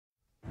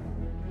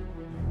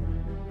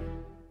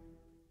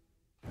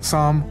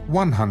Psalm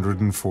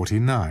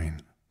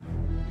 149.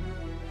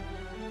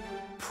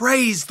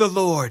 Praise the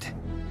Lord!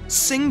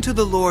 Sing to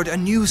the Lord a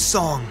new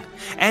song,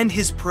 and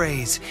his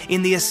praise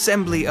in the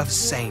assembly of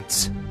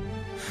saints.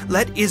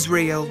 Let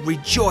Israel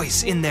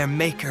rejoice in their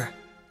Maker.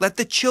 Let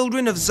the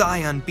children of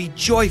Zion be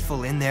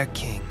joyful in their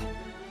King.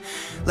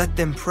 Let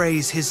them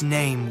praise his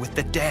name with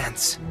the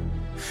dance.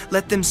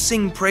 Let them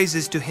sing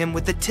praises to him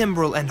with the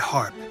timbrel and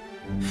harp.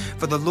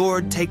 For the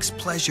Lord takes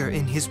pleasure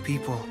in his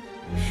people.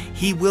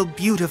 He will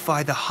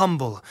beautify the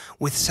humble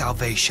with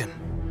salvation.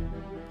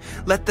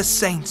 Let the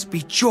saints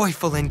be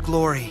joyful in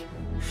glory.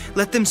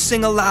 Let them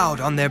sing aloud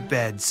on their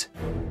beds.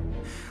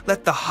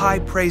 Let the high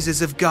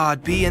praises of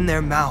God be in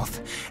their mouth,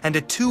 and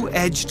a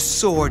two-edged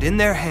sword in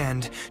their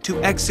hand,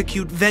 to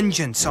execute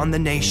vengeance on the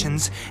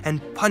nations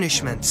and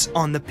punishments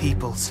on the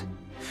peoples,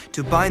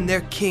 to bind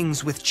their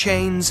kings with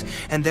chains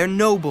and their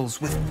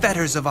nobles with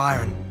fetters of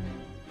iron,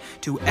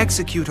 to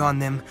execute on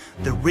them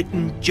the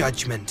written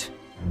judgment.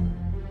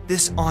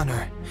 This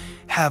honor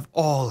have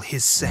all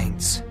his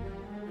saints.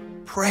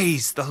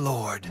 Praise the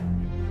Lord.